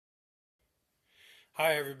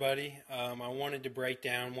Hi everybody. I wanted to break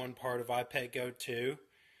down one part of iPet Go 2.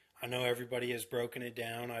 I know everybody has broken it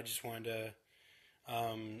down. I just wanted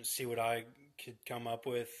to see what I could come up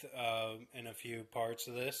with in a few parts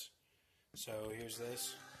of this. So here's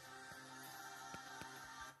this.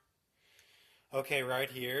 Okay, right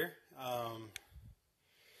here.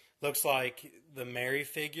 Looks like the Mary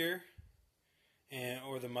figure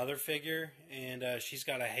or the mother figure, and she's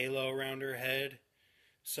got a halo around her head.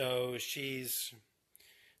 So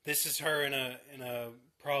this is her in a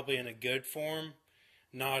probably in a good form,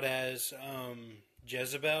 not as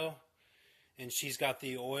Jezebel, and she's got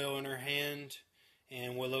the oil in her hand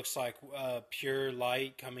and what looks like pure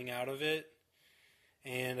light coming out of it,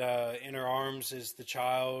 and in her arms is the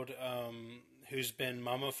child who's been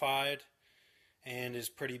mummified and is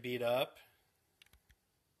pretty beat up.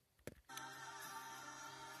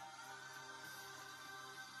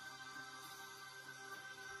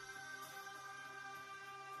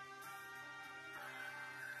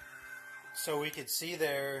 So we could see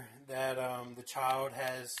there that the child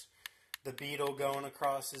has the beetle going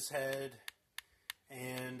across his head,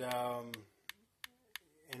 and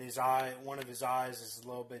his eye, one of his eyes is a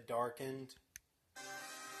little bit darkened.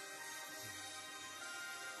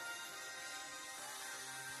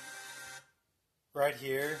 Right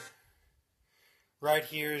here, right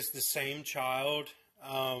here is the same child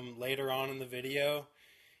later on in the video,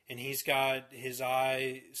 and he's got his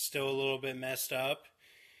eye still a little bit messed up,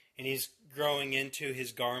 and he's growing into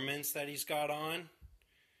his garments that he's got on.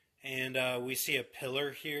 And we see a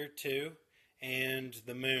pillar here too, and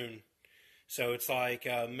the moon. So it's like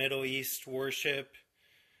Middle East worship,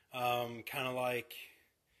 kind of like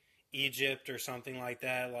Egypt or something like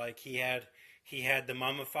that. Like he had the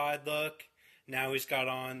mummified look. Now he's got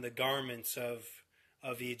on the garments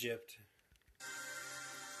of Egypt.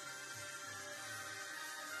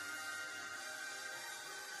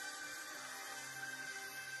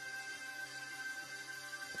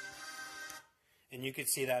 And you could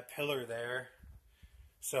see that pillar there.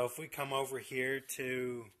 So if we come over here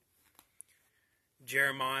to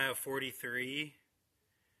Jeremiah 43,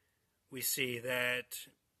 we see that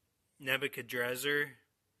Nebuchadnezzar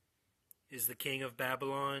is the king of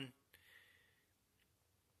Babylon,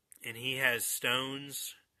 and he has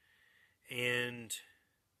stones, and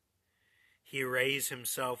he arrays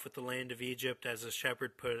himself with the land of Egypt as a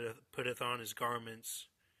shepherd putteth on his garments.